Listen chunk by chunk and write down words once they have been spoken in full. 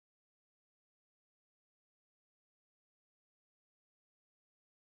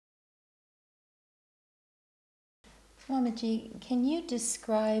Swamiji, can you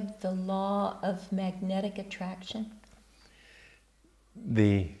describe the law of magnetic attraction?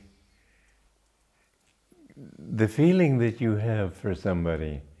 The feeling that you have for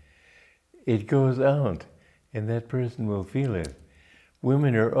somebody, it goes out and that person will feel it.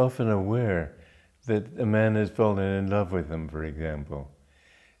 Women are often aware that a man has fallen in love with them, for example.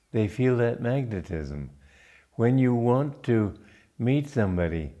 They feel that magnetism. When you want to meet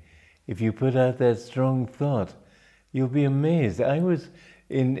somebody, if you put out that strong thought, you'll be amazed. I was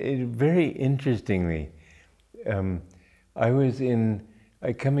very interestingly, I was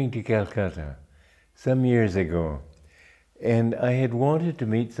coming to Calcutta some years ago, and I had wanted to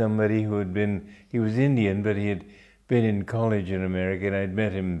meet somebody who had been, he was Indian, but he had been in college in America, and I'd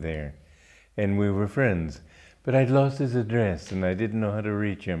met him there, and we were friends. But I'd lost his address, and I didn't know how to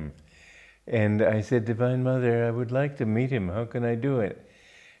reach him. And I said, Divine Mother, I would like to meet him. How can I do it?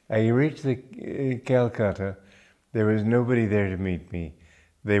 I reached Calcutta. There was nobody there to meet me.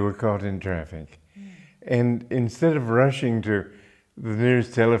 They were caught in traffic. And instead of rushing to the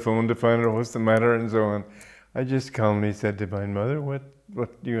nearest telephone to find out what's the matter and so on, I just calmly said, Divine Mother, what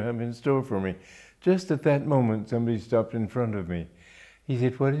do you have in store for me? Just at that moment, somebody stopped in front of me. He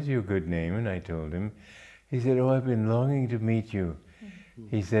said, what is your good name? And I told him. He said, oh, I've been longing to meet you.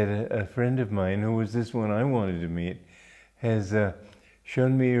 He said, a friend of mine, who was this one I wanted to meet, has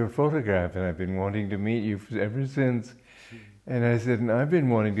shown me your photograph, and I've been wanting to meet you ever since. And I said, and I've been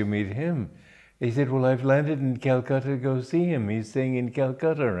wanting to meet him. He said, well, I've landed in Calcutta to go see him. He's staying in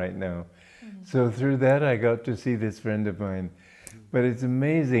Calcutta right now. So through that, I got to see this friend of mine. But it's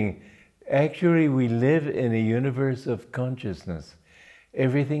amazing. Actually, we live in a universe of consciousness.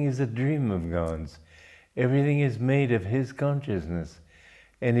 Everything is a dream of God's. Everything is made of His consciousness.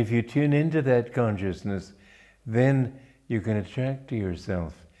 And if you tune into that consciousness, then you can attract to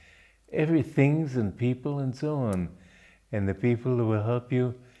yourself things and people and so on. And the people who will help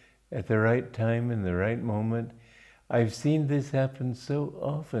you at the right time, in the right moment. I've seen this happen so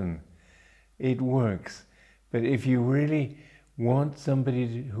often. It works. But if you really want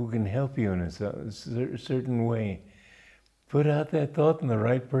somebody who can help you in a certain way, put out that thought and the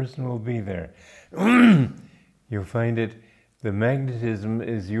right person will be there. You'll find it, the magnetism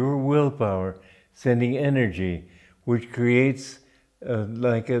is your willpower sending energy, which creates,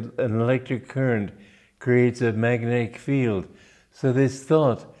 like an electric current, creates a magnetic field. So this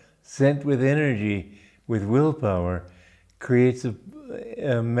thought, sent with energy, with willpower, creates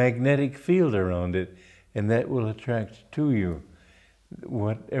a magnetic field around it, and that will attract to you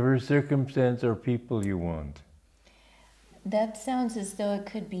whatever circumstance or people you want. That sounds as though it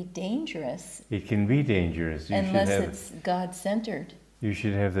could be dangerous. It can be dangerous. Unless it's God-centered. You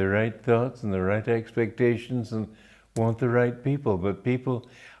should have the right thoughts and the right expectations and want the right people. But people,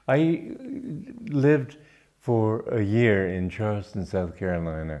 I lived for a year in Charleston, South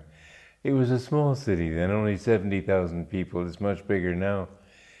Carolina. It was a small city then, only 70,000 people. It's much bigger now.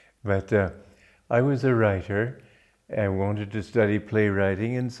 But I was a writer. I wanted to study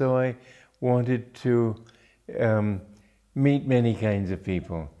playwriting, and so I wanted to meet many kinds of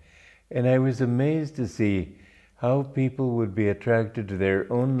people. And I was amazed to see how people would be attracted to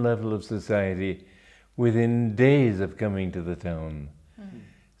their own level of society within days of coming to the town.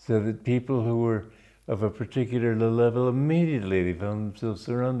 So that people who were of a particular level, immediately they found themselves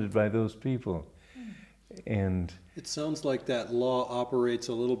surrounded by those people. And it sounds like that law operates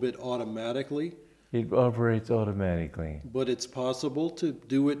a little bit automatically. It operates automatically. But it's possible to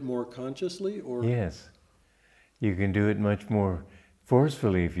do it more consciously, or? Yes. You can do it much more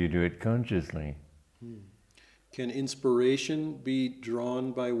forcefully if you do it consciously. Can inspiration be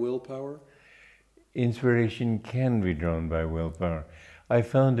drawn by willpower? Inspiration can be drawn by willpower. I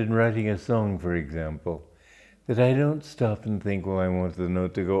found in writing a song, for example, that I don't stop and think, well, I want the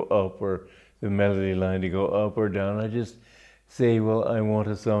note to go up or the melody line to go up or down. I just say, well, I want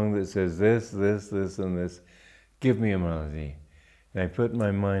a song that says this, this, this, and this. Give me a melody. And I put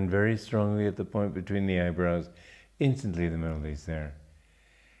my mind very strongly at the point between the eyebrows. Instantly the melody's there.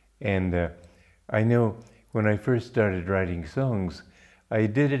 And I know when I first started writing songs, I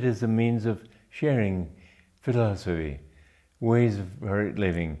did it as a means of sharing philosophy, ways of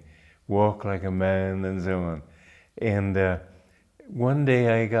living, walk like a man, and so on. And one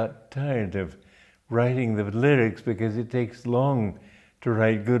day I got tired of writing the lyrics because it takes long to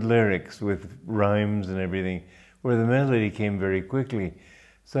write good lyrics with rhymes and everything, where the melody came very quickly.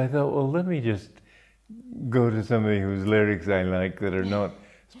 So I thought, well, let me just go to somebody whose lyrics I like that are not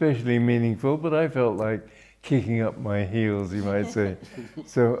especially meaningful, but I felt like kicking up my heels, you might say.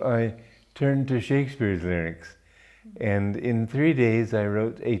 So I turned to Shakespeare's lyrics. And in 3 days, I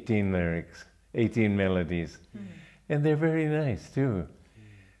wrote 18 lyrics, 18 melodies. And they're very nice too.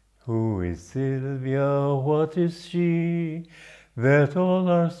 Who is Sylvia, what is she, that all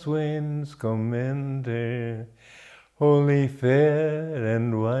our swains commend her? Holy, fair,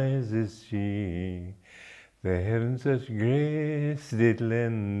 and wise is she, the heaven such grace did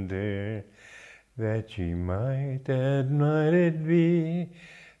lend her, that she might admired be,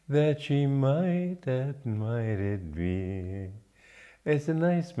 that she might admired be. It's a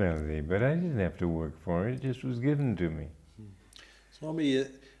nice melody, but I didn't have to work for it. It just was given to me. Swami,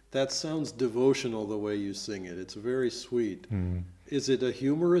 that sounds devotional the way you sing it. It's very sweet. Is it a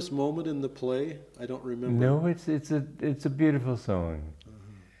humorous moment in the play? I don't remember. No, it's a beautiful song.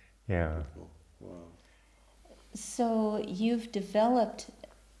 Yeah. Wow. So you've developed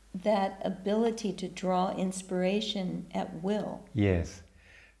that ability to draw inspiration at will. Yes.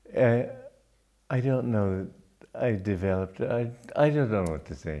 I don't know that I developed it. I don't know what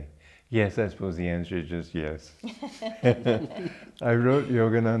to say. Yes, I suppose the answer is just yes. I wrote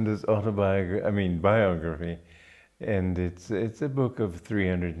Yogananda's biography, and it's a book of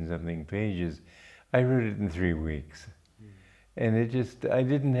 300 and something pages. I wrote it in 3 weeks. And I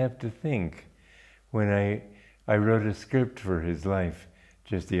didn't have to think. When I wrote a script for his life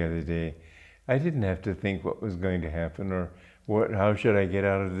just the other day, I didn't have to think what was going to happen or how should I get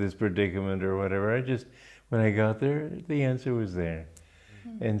out of this predicament or whatever. When I got there, the answer was there.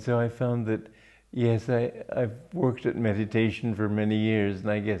 And so I found that, yes, I've worked at meditation for many years,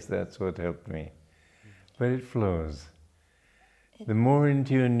 and I guess that's what helped me. But it flows. The more in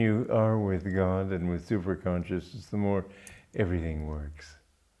tune you are with God and with superconsciousness, the more everything works.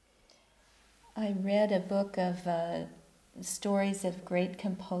 I read a book of stories of great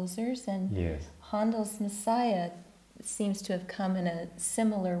composers, and Yes. Handel's Messiah seems to have come in a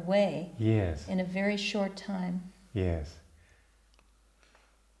similar way. Yes. In a very short time. Yes.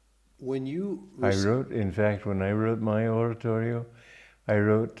 When you... in fact, when I wrote my oratorio, I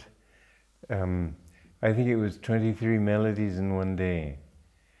wrote, I think it was 23 melodies in one day.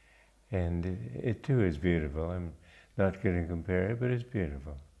 And it too is beautiful. I'm not going to compare it, but it's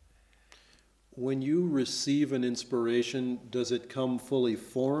beautiful. When you receive an inspiration, does it come fully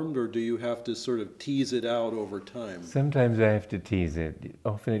formed, or do you have to sort of tease it out over time? Sometimes I have to tease it.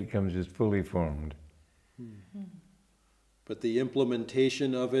 Often it comes just fully formed. But the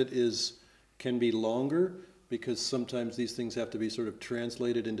implementation of it can be longer, because sometimes these things have to be sort of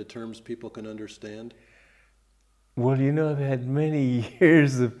translated into terms people can understand. Well, I've had many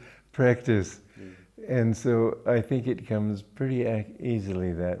years of practice, and so I think it comes pretty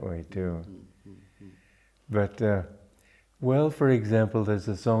easily that way too. But, for example, there's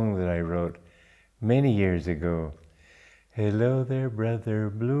a song that I wrote many years ago. Hello there, brother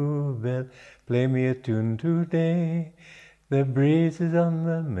Bluebell, play me a tune today. The breezes on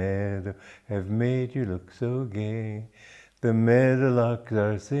the meadow have made you look so gay. The meadowlarks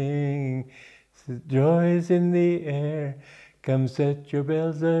are singing, joy's in the air. Come set your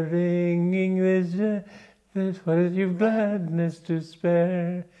bells a-ringing, there's what you've gladness to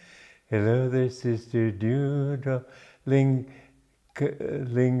spare. Hello there, sister Dewdrop, linger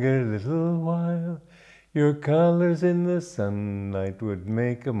a little while. Your colors in the sunlight would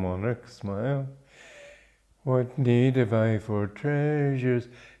make a monarch smile. What need have I for treasures,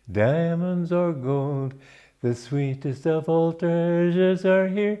 diamonds or gold? The sweetest of all treasures are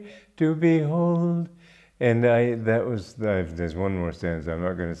here to behold. And there's one more stanza, I'm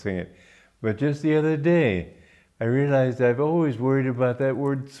not going to sing it. But just the other day, I realized I've always worried about that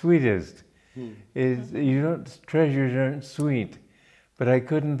word sweetest. Treasures aren't sweet. But I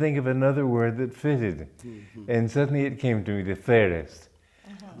couldn't think of another word that fitted. And suddenly it came to me, the fairest.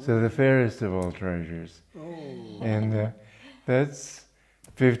 So the fairest of all treasures. And that's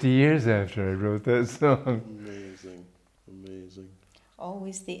 50 years after I wrote that song. Amazing, amazing.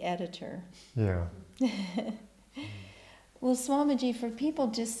 Always the editor. Yeah. Well, Swamiji, for people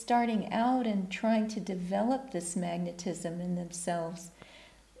just starting out and trying to develop this magnetism in themselves,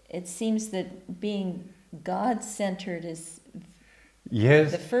 it seems that being God-centered is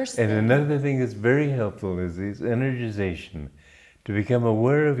the first thing. And another thing that's very helpful is energization. To become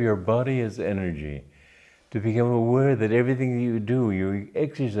aware of your body as energy. To become aware that everything you do, you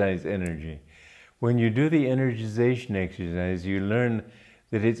exercise energy. When you do the energization exercise, you learn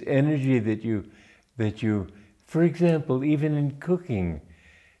that it's energy that you, for example, even in cooking,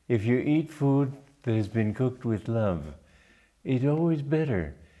 if you eat food that has been cooked with love, it's always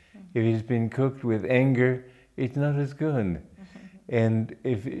better. If it's been cooked with anger, it's not as good. And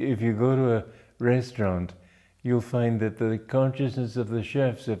if you go to a restaurant, you'll find that the consciousness of the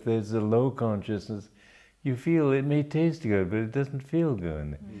chefs, if there's a low consciousness, you feel it may taste good, but it doesn't feel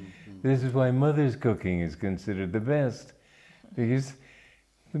good. This is why mother's cooking is considered the best, because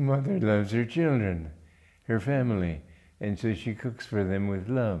the mother loves her children, her family, and so she cooks for them with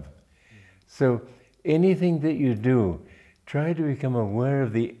love. So anything that you do, try to become aware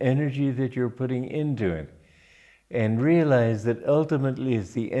of the energy that you're putting into it, and realize that ultimately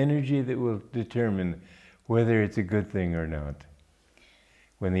it's the energy that will determine whether it's a good thing or not.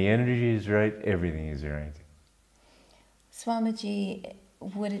 When the energy is right, everything is right. Swamiji,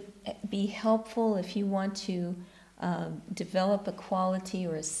 would it be helpful if you want to develop a quality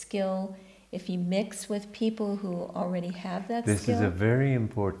or a skill, if you mix with people who already have that skill? This is a very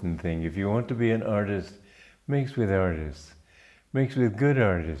important thing. If you want to be an artist, mix with artists. Mix with good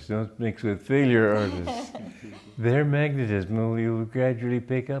artists, don't mix with failure artists. Their magnetism, you'll gradually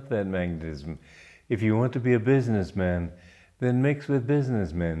pick up that magnetism. If you want to be a businessman, then mix with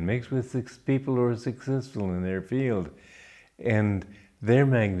businessmen. Mix with people who are successful in their field. And their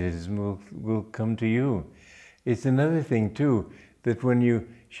magnetism will come to you. It's another thing too, that when you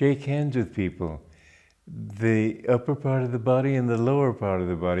shake hands with people, the upper part of the body and the lower part of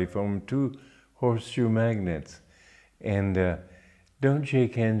the body form two horseshoe magnets. And don't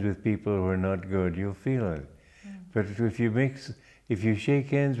shake hands with people who are not good, you'll feel it. But if you shake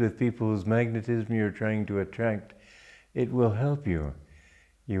hands with people whose magnetism you're trying to attract, it will help you.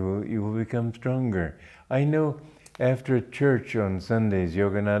 You will become stronger. I know after church on Sundays,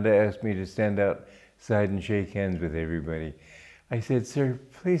 Yogananda asked me to stand outside and shake hands with everybody. I said, "Sir,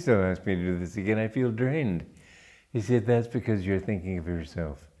 please don't ask me to do this again. I feel drained." He said, "That's because you're thinking of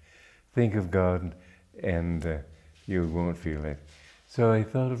yourself. Think of God and you won't feel it." So I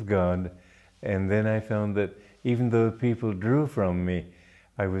thought of God, and then I found that even though people drew from me,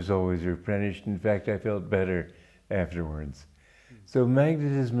 I was always replenished. In fact, I felt better afterwards. So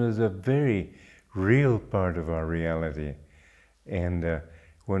magnetism is a very real part of our reality. And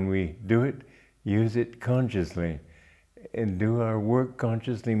when we do it, use it consciously, and do our work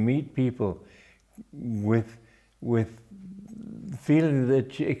consciously, meet people with feeling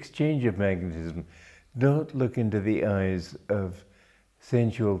the exchange of magnetism. Don't look into the eyes of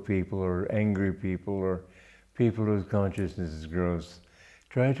sensual people or angry people or people whose consciousness is gross.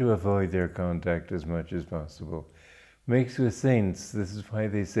 Try to avoid their contact as much as possible. Mix with saints. This is why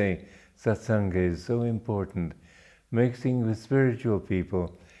they say satsanga is so important. Mixing with spiritual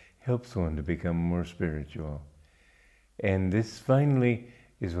people helps one to become more spiritual. And this finally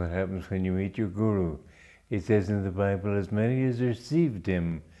is what happens when you meet your guru. It says in the Bible, "As many as received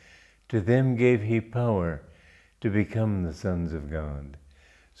him, to them gave he power to become the sons of God."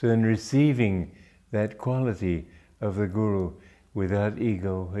 So in receiving that quality of the Guru without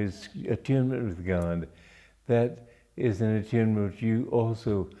ego, his attunement with God, that is an attunement which you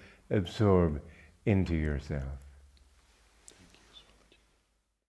also absorb into yourself.